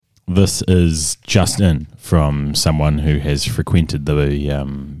This is just in from someone who has frequented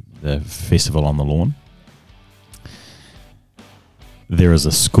the festival on the lawn. There is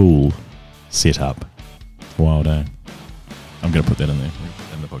a school set up. Wild, eh? I'm going to put that in there,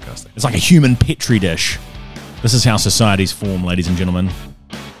 in the podcast. It's like a human petri dish. This is how societies form, ladies and gentlemen.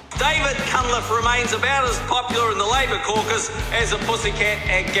 David Cunliffe remains about as popular in the Labour caucus as a pussycat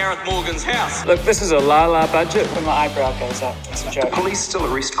at Gareth Morgan's house. Look, this is a la-la budget when my eyebrow goes up. It's a joke. Police still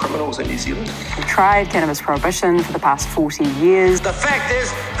arrest criminals in New Zealand? We've tried cannabis prohibition for the past 40 years. The fact is,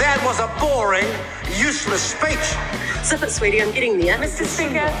 that was a boring, useless speech. Zip it, sweetie, I'm getting there. Mr.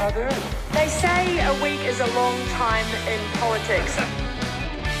 Speaker, they say a week is a long time in politics.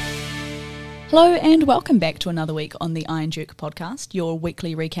 Hello and welcome back to another week on the Iron Duke podcast, your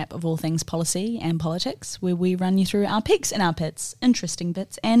weekly recap of all things policy and politics, where we run you through our peaks and our pits, interesting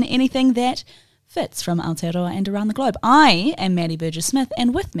bits, and anything that fits from Aotearoa and around the globe. I am Maddie Burgess-Smith,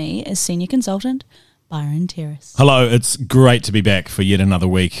 and with me is Senior Consultant Byron Terrace. Hello, it's great to be back for yet another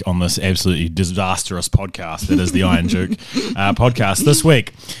week on this absolutely disastrous podcast that is the Iron Duke podcast. This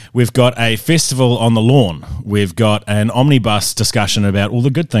week, we've got a festival on the lawn. We've got an omnibus discussion about all the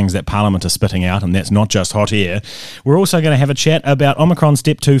good things that Parliament are spitting out, and that's not just hot air. We're also going to have a chat about Omicron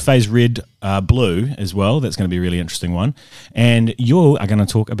Step 2 Phase Red Blue as well. That's going to be a really interesting one. And you are going to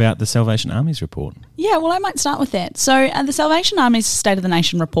talk about the Salvation Army's report. Yeah, well, I might start with that. So the Salvation Army's State of the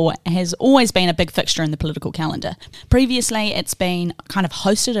Nation report has always been a big fixture in the political calendar. Previously, it's been kind of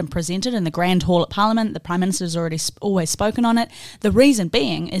hosted and presented in the Grand Hall at Parliament. The Prime Minister's always spoken on it. The reason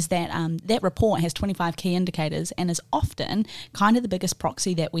being is that that report has 25 key indicators and is often kind of the biggest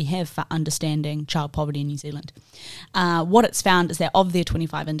proxy that we have for understanding child poverty in New Zealand. What it's found is that of their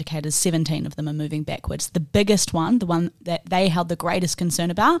 25 indicators, 17 of them are moving backwards. The biggest one, the one that they held the greatest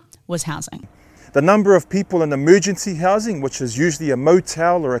concern about, was housing. The number of people in emergency housing, which is usually a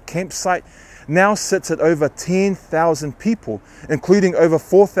motel or a campsite, now sits at over 10,000 people, including over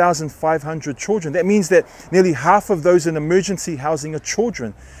 4,500 children. That means that nearly half of those in emergency housing are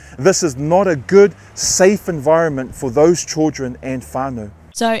children. This is not a good, safe environment for those children and whānau.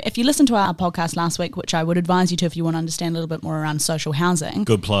 So if you listened to our podcast last week, which I would advise you to if you want to understand a little bit more around social housing.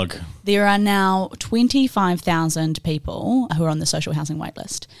 Good plug. There are now 25,000 people who are on the social housing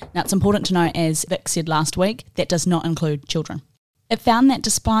waitlist. Now it's important to know, as Vic said last week, that does not include children. It found that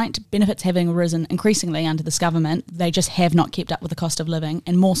despite benefits having risen increasingly under this government, they just have not kept up with the cost of living,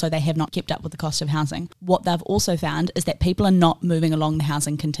 and more so they have not kept up with the cost of housing. What they've also found is that people are not moving along the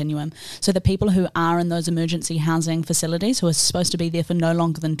housing continuum. So the people who are in those emergency housing facilities, who are supposed to be there for no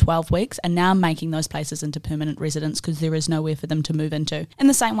longer than 12 weeks, are now making those places into permanent residence because there is nowhere for them to move into. In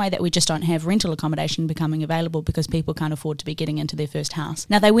the same way that we just don't have rental accommodation becoming available because people can't afford to be getting into their first house.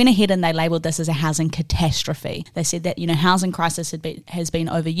 Now they went ahead and they labelled this as a housing catastrophe. They said that, housing crisis has been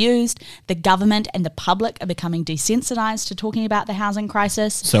overused. The government and the public are becoming desensitised to talking about the housing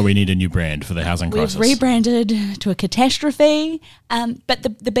crisis. So we need a new brand for the housing crisis. We've rebranded to a catastrophe. But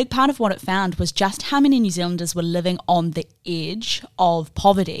the big part of what it found was just how many New Zealanders were living on the edge of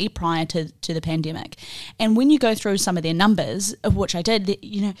poverty prior to the pandemic. And when you go through some of their numbers, of which I did,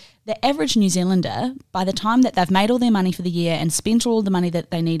 the average New Zealander, by the time that they've made all their money for the year and spent all the money that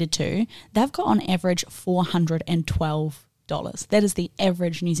they needed to, they've got on average $412. That is the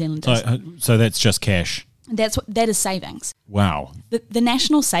average New Zealander. So that's just cash. That is savings. Wow. The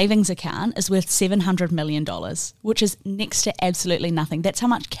National Savings Account is worth $700 million, which is next to absolutely nothing. That's how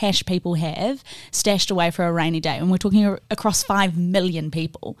much cash people have stashed away for a rainy day, and we're talking across 5 million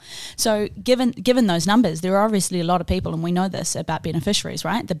people. So given those numbers, there are obviously a lot of people, and we know this about beneficiaries,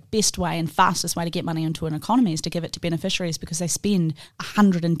 right? The best way and fastest way to get money into an economy is to give it to beneficiaries because they spend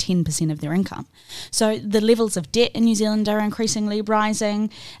 110% of their income. So the levels of debt in New Zealand are increasingly rising.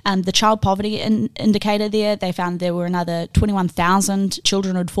 The child poverty indicator there, they found there were another 21,000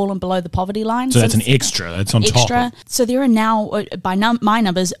 children who had fallen below the poverty line. So that's an extra. That's on top. So there are now, by my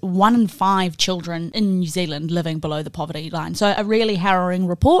numbers, 1 in 5 children in New Zealand living below the poverty line. So a really harrowing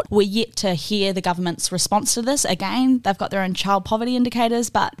report. We're yet to hear the government's response to this. Again, they've got their own child poverty indicators,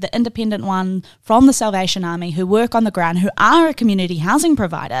 but the independent one from the Salvation Army, who work on the ground, who are a community housing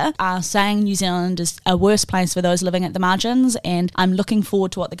provider, are saying New Zealand is a worse place for those living at the margins, and I'm looking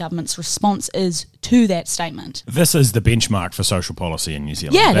forward to what the government's response is to that statement. This is the benchmark for social policy in New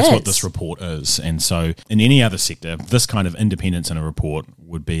Zealand. Yeah, that's what this report is. And so in any other sector, this kind of independence in a report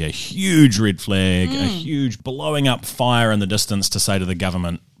would be a huge red flag, a huge blowing up fire in the distance to say to the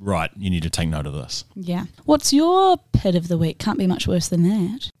government, right, you need to take note of this. Yeah. What's your pit of the week? Can't be much worse than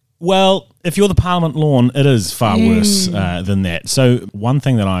that. Well, if you're the Parliament lawn, it is far worse than that. So one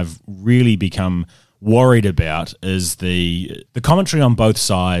thing that I've really become worried about is the commentary on both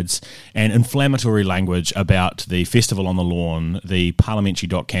sides and inflammatory language about the festival on the lawn, the parliamentary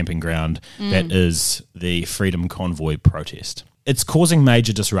dock camping ground that is the Freedom Convoy protest. It's causing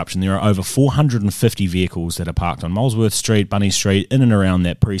major disruption. There are over 450 vehicles that are parked on Molesworth Street, Bunny Street, in and around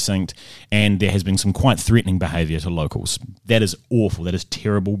that precinct, and there has been some quite threatening behaviour to locals. That is awful. That is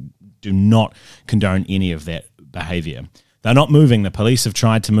terrible. Do not condone any of that behaviour. They're not moving. The police have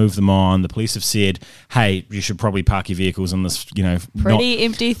tried to move them on. The police have said, hey, you should probably park your vehicles in this, pretty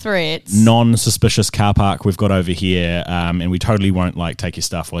empty threats. Non-suspicious car park we've got over here, and we totally won't take your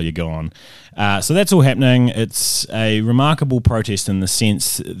stuff while you're gone. So that's all happening. It's a remarkable protest in the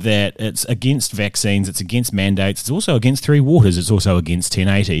sense that it's against vaccines, it's against mandates, it's also against Three Waters, it's also against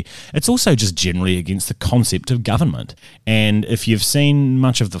 1080. It's also just generally against the concept of government. And if you've seen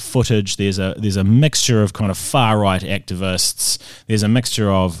much of the footage, there's a mixture of kind of far-right activists. There's a mixture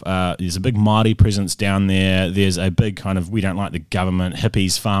of, there's a big Māori presence down there. There's a big kind of, we don't like the government,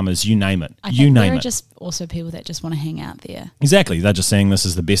 hippies, farmers, you name it. There are just also people that just want to hang out there. Exactly. They're just saying this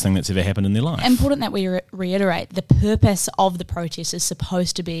is the best thing that's ever happened in their life. Important that we reiterate, the purpose of the protest is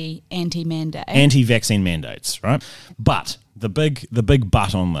supposed to be anti-mandate. Anti-vaccine mandates, right? But the big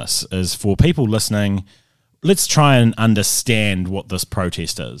but on this is for people listening, let's try and understand what this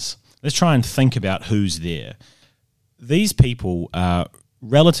protest is. Let's try and think about who's there. These people are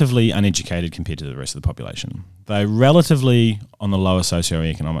relatively uneducated compared to the rest of the population. They're relatively on the lower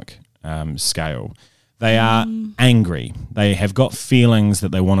socioeconomic scale. They are angry. They have got feelings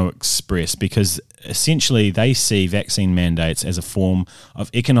that they want to express because essentially they see vaccine mandates as a form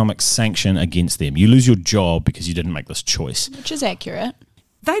of economic sanction against them. You lose your job because you didn't make this choice. Which is accurate.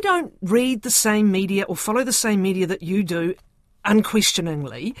 They don't read the same media or follow the same media that you do.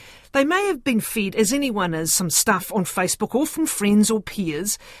 Unquestioningly, they may have been fed, as anyone is, some stuff on Facebook or from friends or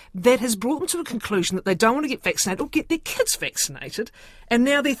peers that has brought them to a conclusion that they don't want to get vaccinated or get their kids vaccinated, and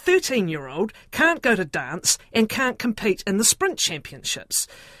now their 13-year-old can't go to dance and can't compete in the sprint championships.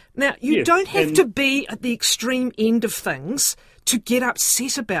 Now, you don't have to be at the extreme end of things to get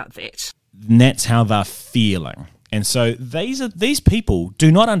upset about that. And that's how they're feeling. And so these people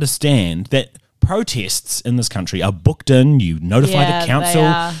do not understand that protests in this country are booked in. You notify the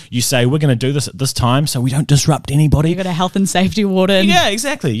council. You say, we're going to do this at this time so we don't disrupt anybody. You've got a health and safety warden. Yeah,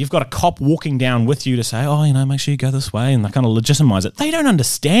 exactly. You've got a cop walking down with you to say, make sure you go this way, and they kind of legitimize it. They don't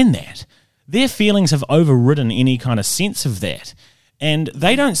understand that. Their feelings have overridden any kind of sense of that. And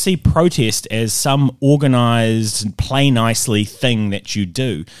they don't see protest as some organised, play nicely thing that you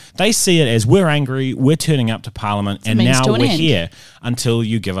do. They see it as we're angry, we're turning up to Parliament, and now we're here until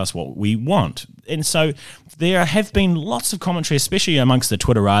you give us what we want. And so there have been lots of commentary, especially amongst the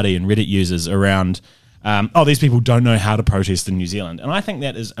Twitterati and Reddit users around, these people don't know how to protest in New Zealand. And I think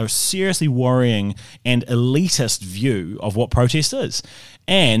that is a seriously worrying and elitist view of what protest is.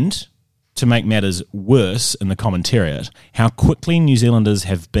 And to make matters worse in the commentariat, how quickly New Zealanders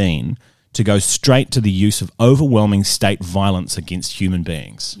have been to go straight to the use of overwhelming state violence against human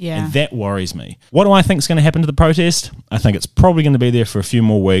beings. Yeah. And that worries me. What do I think is going to happen to the protest? I think it's probably going to be there for a few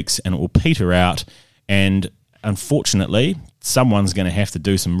more weeks and it will peter out. And unfortunately, someone's going to have to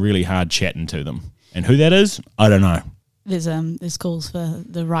do some really hard chatting to them. And who that is, I don't know. There's calls for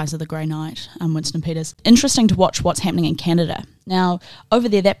the rise of the Grey Knight, Winston Peters. Interesting to watch what's happening in Canada. Now, over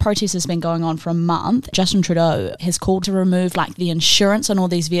there, that protest has been going on for a month. Justin Trudeau has called to remove the insurance on all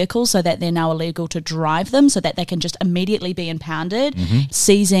these vehicles so that they're now illegal to drive them, so that they can just immediately be impounded,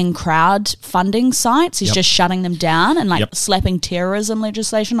 seizing crowd funding sites. He's just shutting them down and slapping terrorism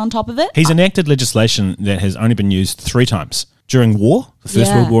legislation on top of it. He's enacted legislation that has only been used 3 times during war, the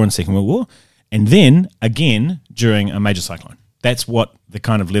First World War and Second World War, and then again during a major cyclone. That's what the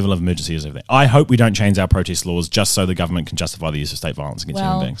kind of level of emergency is over there. I hope we don't change our protest laws just so the government can justify the use of state violence against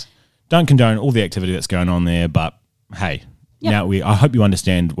human beings. Don't condone all the activity that's going on there, but hey, now I hope you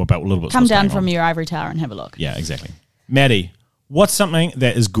understand about a little bit. Come down from your ivory tower and have a look. Yeah, exactly. Maddie, what's something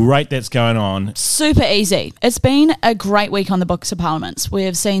that is great that's going on? Super easy. It's been a great week on the books of parliaments.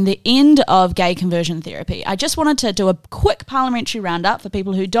 We've seen the end of gay conversion therapy. I just wanted to do a quick parliamentary roundup for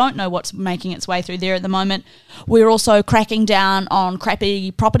people who don't know what's making its way through there at the moment. We're also cracking down on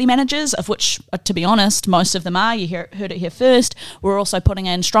crappy property managers, of which, to be honest, most of them are. You heard it here first. We're also putting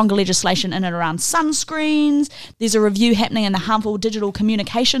in stronger legislation in and around sunscreens. There's a review happening in the harmful digital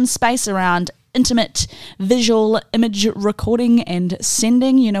communication space around intimate visual image recording and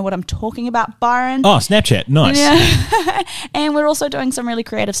sending. You know what I'm talking about, Byron. Oh, Snapchat. Nice. Yeah. And we're also doing some really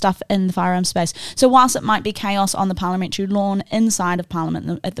creative stuff in the firearm space. So whilst it might be chaos on the parliamentary lawn, inside of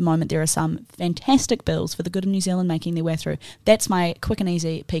Parliament at the moment, there are some fantastic bills for the good of New Zealand making their way through. That's my quick and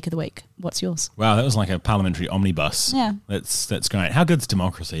easy peak of the week. What's yours? Wow, that was like a parliamentary omnibus. Yeah. That's great. How good's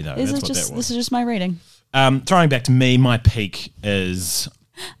democracy, though? That's what that was. This is just my reading. Throwing back to me, my peak is...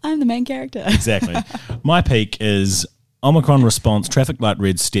 I'm the main character. Exactly. My peak is Omicron response, traffic light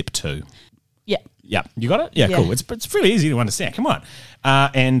red, step 2. Yeah. Yeah, you got it? Yeah, cool. It's really easy to understand. Come on.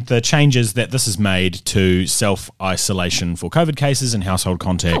 And the changes that this has made to self-isolation for COVID cases and household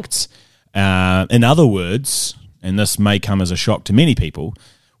contacts. In other words, and this may come as a shock to many people,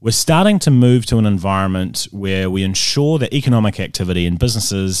 we're starting to move to an environment where we ensure that economic activity and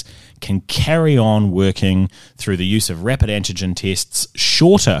businesses can carry on working through the use of rapid antigen tests,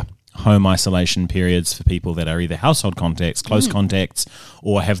 shorter home isolation periods for people that are either household contacts, close contacts,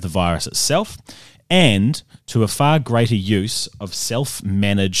 or have the virus itself, and to a far greater use of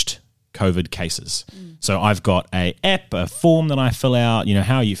self-managed COVID cases. So I've got a app, a form that I fill out,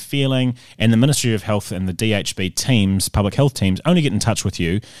 how are you feeling? And the Ministry of Health and the DHB teams, public health teams, only get in touch with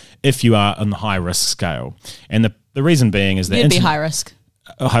you if you are on the high risk scale. And the reason being is that... You'd be high risk.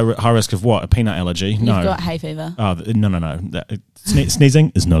 High risk of what? A peanut allergy? No. You've got hay fever. Oh, no.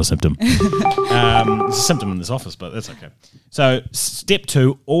 Sneezing is not a symptom. It's a symptom in this office, but that's okay. So step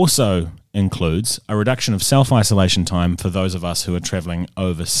 2 also includes a reduction of self-isolation time for those of us who are travelling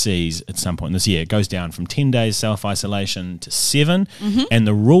overseas at some point this year. It goes down from 10 days self-isolation to 7, and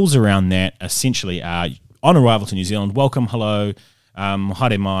the rules around that essentially are, on arrival to New Zealand, welcome, hello,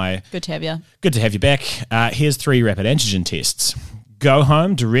 haere mai. Good to have you. Good to have you back. Here's 3 rapid antigen tests. Go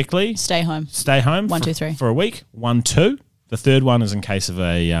home directly. Stay home. 1, 2, 3 for a week. 1, 2. The third one is in case of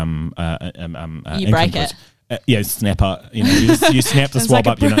a you break it. Snapper. You snap the swab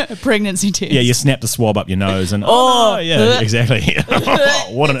up your nose. A pregnancy test. Yeah, you snap the swab up your nose, and exactly.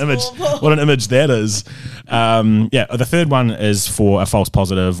 What an image! What an image that is. The third one is for a false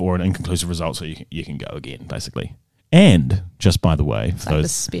positive or an inconclusive result, so you can go again, basically. And just by the way, it's like the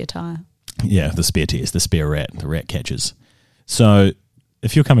spare tire. Yeah, the spare test, the spare rat, the rat catchers. So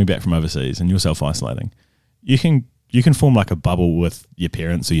if you're coming back from overseas and you're self-isolating, you can form like a bubble with your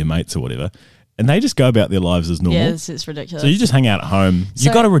parents or your mates or whatever, and they just go about their lives as normal. Yes, it's ridiculous. So you just hang out at home.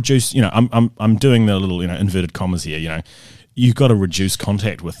 You've got to reduce, I'm doing the little, inverted commas here, you've got to reduce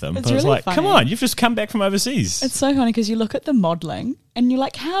contact with them. It's but really it's like, funny. come on, you've just come back from overseas. It's so funny because you look at the modelling and you're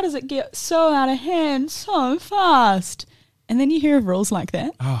like, how does it get so out of hand so fast? And then you hear of rules like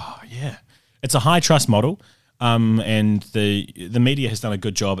that. Oh, yeah. It's a high trust model. And the media has done a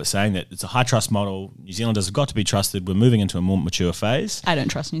good job at saying that it's a high trust model. New Zealanders have got to be trusted. We're moving into a more mature phase. I don't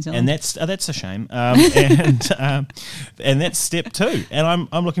trust New Zealand, and that's a shame. And that's step 2. And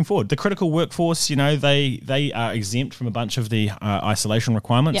I'm looking forward. The critical workforce, they are exempt from a bunch of the isolation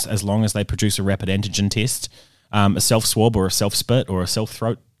requirements as long as they produce a rapid antigen test, a self swab or a self spit or a self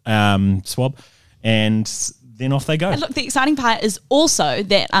throat swab, and then off they go. And look, the exciting part is also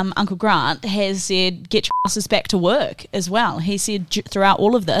that Uncle Grant has said, get your asses back to work as well. He said throughout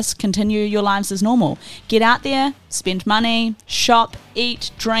all of this, continue your lives as normal. Get out there, spend money, shop,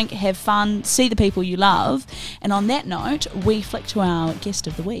 eat, drink, have fun, see the people you love. And on that note, we flick to our guest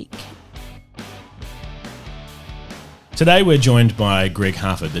of the week. Today we're joined by Greg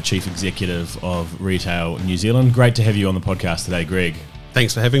Harford, the Chief Executive of Retail New Zealand. Great to have you on the podcast today, Greg.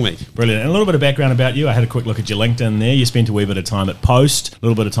 Thanks for having me. Brilliant. And a little bit of background about you. I had a quick look at your LinkedIn there. You spent a wee bit of time at Post, a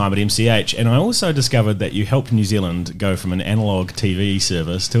little bit of time at MCH, and I also discovered that you helped New Zealand go from an analogue TV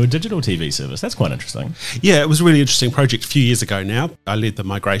service to a digital TV service. That's quite interesting. Yeah, it was a really interesting project a few years ago now. I led the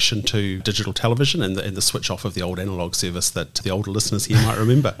migration to digital television and the switch off of the old analogue service that the older listeners here might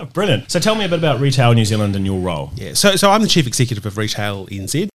remember. Brilliant. So tell me a bit about Retail New Zealand and your role. Yeah, so I'm the Chief Executive of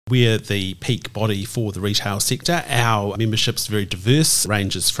RetailNZ. We're the peak body for the retail sector. Our membership's very diverse,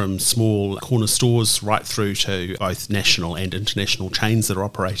 ranges from small corner stores right through to both national and international chains that are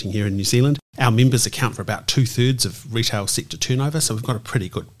operating here in New Zealand. Our members account for about 2/3 of retail sector turnover, so we've got a pretty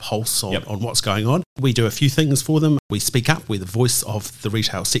good pulse on what's going on. We do a few things for them. We speak up. We're the voice of the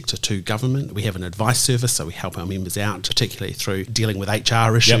retail sector to government. We have an advice service, so we help our members out, particularly through dealing with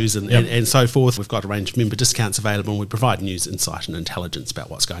HR issues and so forth. We've got a range of member discounts available, and we provide news, insight and intelligence about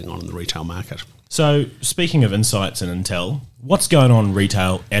what's going on in the retail market. So, speaking of insights and intel, what's going on in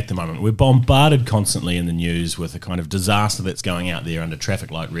retail at the moment? We're bombarded constantly in the news with the kind of disaster that's going out there under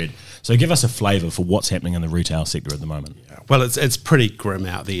traffic light red. So give us a flavour for what's happening in the retail sector at the moment. Well, it's pretty grim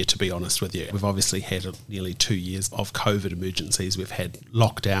out there, to be honest with you. We've obviously had nearly 2 years of COVID emergencies. We've had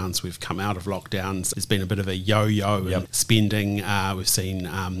lockdowns. We've come out of lockdowns. There's been a bit of a yo-yo in spending. We've seen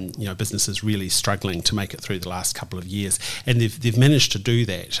businesses really struggling to make it through the last couple of years. And they've managed to do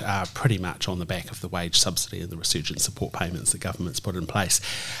that pretty much on the back of the wage subsidy and the resurgent support payments the government's put in place.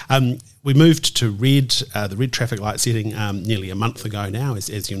 We moved to the red traffic light setting nearly a month ago now,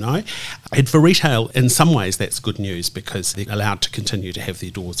 as you know. And for retail, in some ways, that's good news because they're allowed to continue to have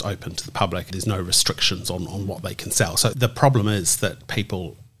their doors open to the public. There's no restrictions on what they can sell. So the problem is that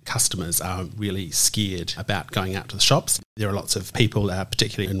customers are really scared about going out to the shops. There are lots of people,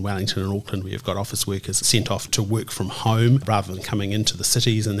 particularly in Wellington and Auckland, where you've got office workers sent off to work from home rather than coming into the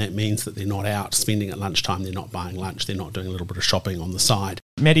cities, and that means that they're not out spending at lunchtime, they're not buying lunch, they're not doing a little bit of shopping on the side.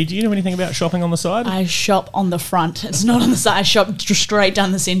 Maddie, do you know anything about shopping on the side? I shop on the front. It's not on the side. I shop straight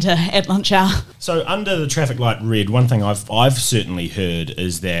down the centre at lunch hour. So under the traffic light red, one thing I've certainly heard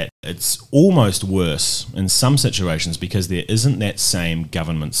is that it's almost worse in some situations because there isn't that same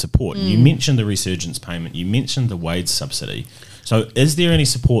government support. You mentioned the resurgence payment, you mentioned the wage subsidy. So is there any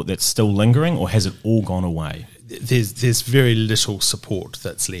support that's still lingering or has it all gone away? There's very little support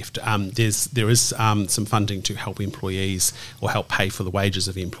that's left. There is some funding to help employees or help pay for the wages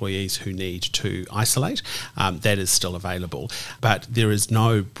of employees who need to isolate. That is still available, but there is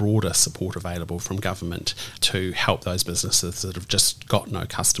no broader support available from government to help those businesses that have just got no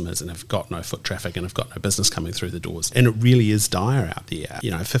customers and have got no foot traffic and have got no business coming through the doors. And it really is dire out there.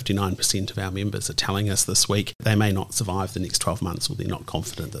 59% of our members are telling us this week they may not survive the next 12 months or they're not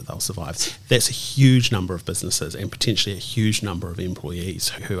confident that they'll survive. That's a huge number of businesses and potentially a huge number of employees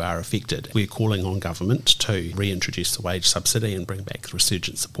who are affected. We're calling on government to reintroduce the wage subsidy and bring back the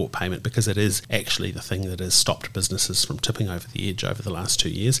resurgent support payment because it is actually the thing that has stopped businesses from tipping over the edge over the last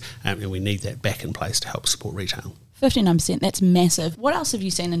 2 years, and we need that back in place to help support retail. 59%, that's massive. What else have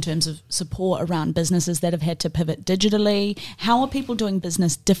you seen in terms of support around businesses that have had to pivot digitally? How are people doing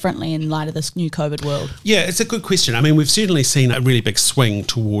business differently in light of this new COVID world? Yeah, it's a good question. I mean, we've certainly seen a really big swing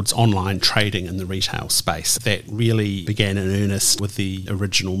towards online trading in the retail space. That really began in earnest with the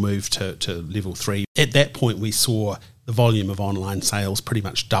original move to level 3. At that point, we saw the volume of online sales pretty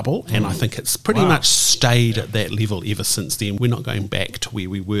much double, and I think it's pretty much stayed at that level ever since then. We're not going back to where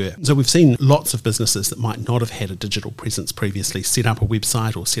we were. So we've seen lots of businesses that might not have had a digital presence previously set up a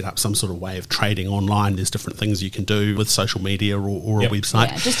website or set up some sort of way of trading online. There's different things you can do with social media or a website.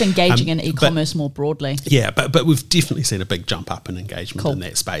 Yeah, just engaging in e-commerce more broadly. Yeah, but we've definitely seen a big jump up in engagement in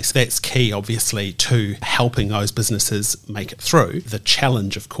that space. That's key, obviously, to helping those businesses make it through. The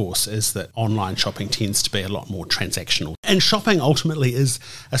challenge, of course, is that online shopping tends to be a lot more transactional. And shopping ultimately is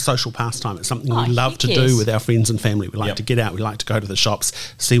a social pastime. It's something we love to do with our friends and family. We like to get out, we like to go to the shops,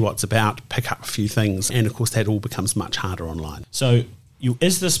 see what's about, pick up a few things, and of course that all becomes much harder online. So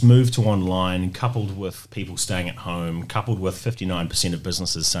is this move to online, coupled with people staying at home, coupled with 59% of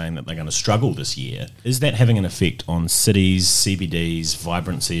businesses saying that they're going to struggle this year, is that having an effect on cities, CBDs,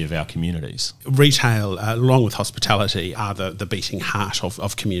 vibrancy of our communities? Retail, along with hospitality, are the beating heart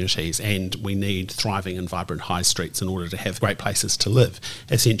of communities, and we need thriving and vibrant high streets in order to have great places to live,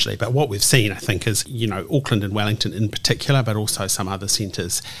 essentially. But what we've seen, I think, is, Auckland and Wellington in particular, but also some other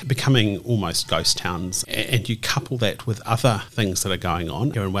centres, becoming almost ghost towns. And you couple that with other things that are going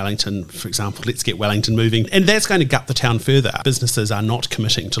on. Here in Wellington, for example, let's get Wellington moving, and that's going to gut the town further. Businesses are not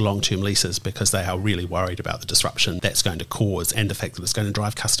committing to long-term leases because they are really worried about the disruption that's going to cause and the fact that it's going to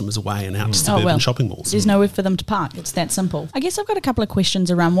drive customers away and out to suburban shopping malls. There's nowhere for them to park. It's that simple. I guess I've got a couple of questions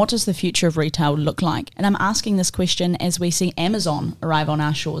around what does the future of retail look like? And I'm asking this question as we see Amazon arrive on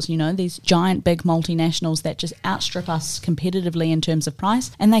our shores, these giant big multinationals that just outstrip us competitively in terms of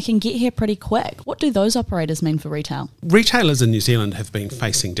price, and they can get here pretty quick. What do those operators mean for retail? Retailers in New Zealand have been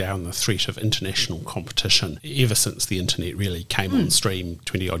facing down the threat of international competition ever since the internet really came on stream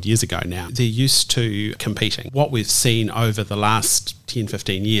 20 odd years ago now. They're used to competing. What we've seen over the last 10,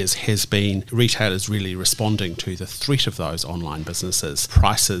 15 years has been retailers really responding to the threat of those online businesses.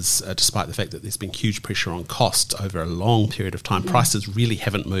 Prices, despite the fact that there's been huge pressure on costs over a long period of time, prices really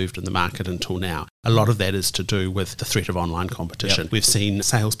haven't moved in the market until now. A lot of that is to do with the threat of online competition. We've seen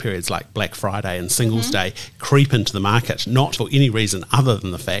sales periods like Black Friday and Singles Day creep into the market, not for any reason other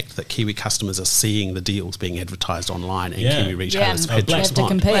than the fact that Kiwi customers are seeing the deals being advertised online and Kiwi retailers have to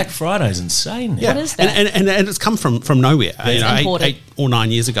respond. Black Friday's insane. What is that? And it's come from nowhere. 8 or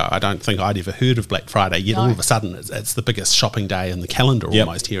 9 years ago, I don't think I'd ever heard of Black Friday, yet all of a sudden it's the biggest shopping day in the calendar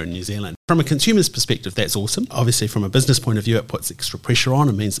almost here in New Zealand. From a consumer's perspective, that's awesome. Obviously, from a business point of view, it puts extra pressure on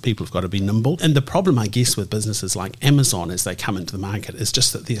and means that people have got to be nimble. And the problem, I guess, with businesses like Amazon as they come into the market is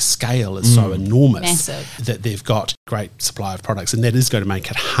just that their scale is so enormous. Massive. That they've got great supply of products, and that is going to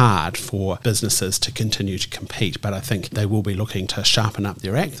make it hard for businesses to continue to compete. But I think they will be looking to sharpen up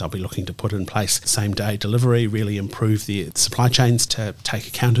their act. They'll be looking to put in place same-day delivery, really improve their supply chains to take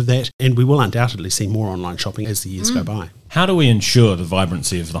account of that. And we will undoubtedly see more online shopping as the years go by. How do we ensure the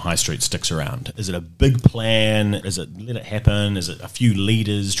vibrancy of the high street sticks around? Is it a big plan? Is it let it happen? Is it a few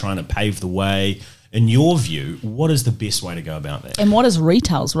leaders trying to pave the way? In your view, what is the best way to go about that? And what is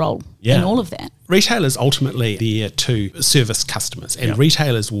retail's role in all of that? Retail is ultimately there to service customers, and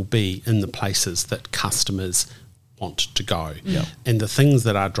retailers will be in the places that customers want to go. And the things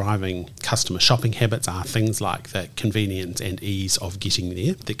that are driving customer shopping habits are things like the convenience and ease of getting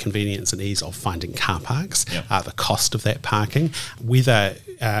there, the convenience and ease of finding car parks, the cost of that parking, whether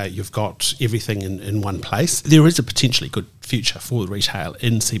you've got everything in one place. There is a potentially good future for retail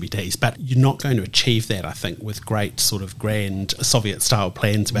in CBDs, but you're not going to achieve that, I think, with great sort of grand Soviet-style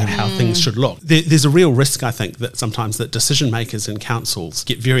plans about how things should look. There's a real risk, I think, that sometimes that decision makers in councils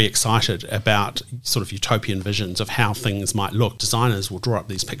get very excited about sort of utopian visions of how things might look. Designers will draw up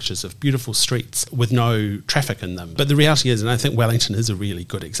these pictures of beautiful streets with no traffic in them. But the reality is, and I think Wellington is a really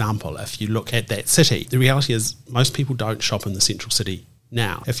good example, if you look at that city, the reality is most people don't shop in the central city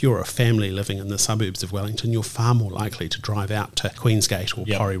now. If you're a family living in the suburbs of Wellington, you're far more likely to drive out to Queensgate or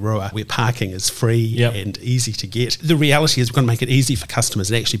Porirua, where parking is free and easy to get. The reality is we're going to make it easy for customers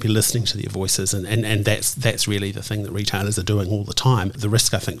and actually be listening to their voices, and that's really the thing that retailers are doing all the time. The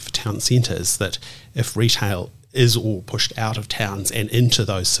risk, I think, for town centre is that if retail is all pushed out of towns and into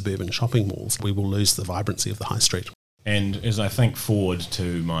those suburban shopping malls, we will lose the vibrancy of the high street. And as I think forward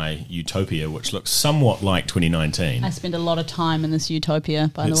to my utopia, which looks somewhat like 2019. I spend a lot of time in this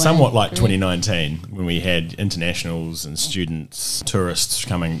utopia, by the way. It's somewhat like 2019 when we had internationals and students, tourists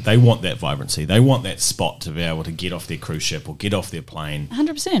coming. They want that vibrancy. They want that spot to be able to get off their cruise ship or get off their plane.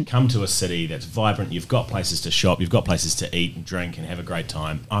 100%. Come to a city that's vibrant. You've got places to shop. You've got places to eat and drink and have a great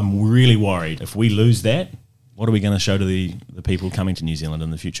time. I'm really worried if we lose that, what are we going to show to the people coming to New Zealand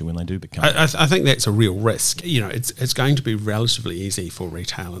in the future when they do become? I think that's a real risk. You know, it's going to be relatively easy for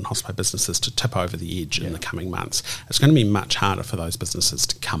retail and hospitality businesses to tip over the edge in the coming months. It's going to be much harder for those businesses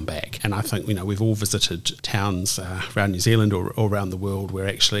to come back. And I think, you know, we've all visited towns around New Zealand or around the world where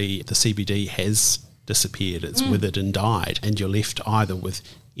actually the CBD has disappeared, it's withered and died, and you're left either with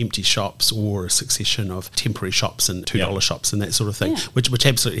empty shops or a succession of temporary shops and $2 shops and that sort of thing, which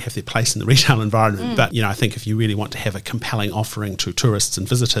absolutely have their place in the retail environment. But, you know, I think if you really want to have a compelling offering to tourists and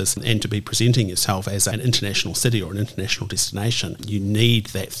visitors and to be presenting yourself as an international city or an international destination, you need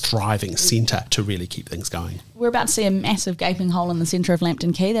that thriving centre to really keep things going. We're about to see a massive gaping hole in the centre of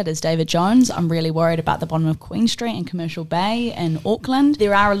Lambton Quay. That is David Jones. I'm really worried about the bottom of Queen Street and Commercial Bay in Auckland.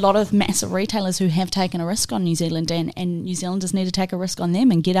 There are a lot of massive retailers who have taken a risk on New Zealand, and New Zealanders need to take a risk on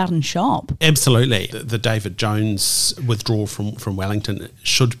them and get out and shop. Absolutely. The David Jones withdrawal from Wellington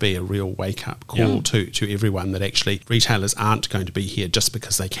should be a real wake-up call to everyone that actually retailers aren't going to be here just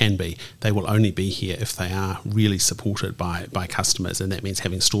because they can be. They will only be here if they are really supported by customers, and that means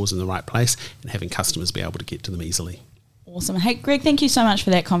having stores in the right place and having customers be able to get to them easily. Awesome. Hey, Greg, thank you so much for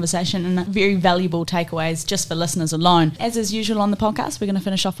that conversation and very valuable takeaways just for listeners alone. As is usual on the podcast, we're going to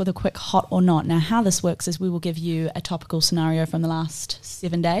finish off with a quick hot or not. Now, how this works is we will give you a topical scenario from the last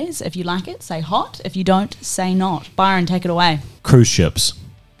 7 days. If you like it, say hot. If you don't, say not. Byron, take it away. Cruise ships.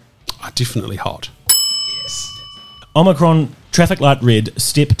 Definitely hot. Yes. Omicron, traffic light red,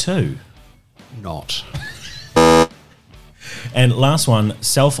 step 2. Not. And last one,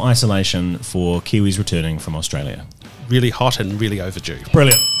 self-isolation for Kiwis returning from Australia. Really hot and really overdue.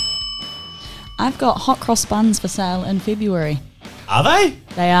 Brilliant. I've got hot cross buns for sale in February. Are they?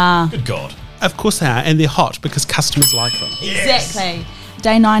 They are. Good God. Of course they are, and they're hot because customers like them. Yes. Exactly.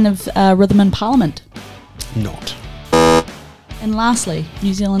 Day 9 of Rhythm in Parliament. Not. And lastly,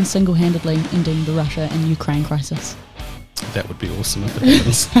 New Zealand single-handedly ending the Russia and Ukraine crisis. That would be awesome if it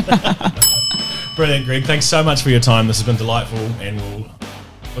happens. Brilliant, Greg. Thanks so much for your time. This has been delightful, and we'll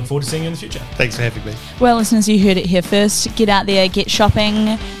look forward to seeing you in the future. Thanks for having me. Well, listeners, you heard it here first. Get out there, get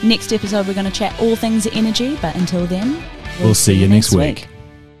shopping. Next episode, we're going to chat all things energy, but until then, we'll see you next week.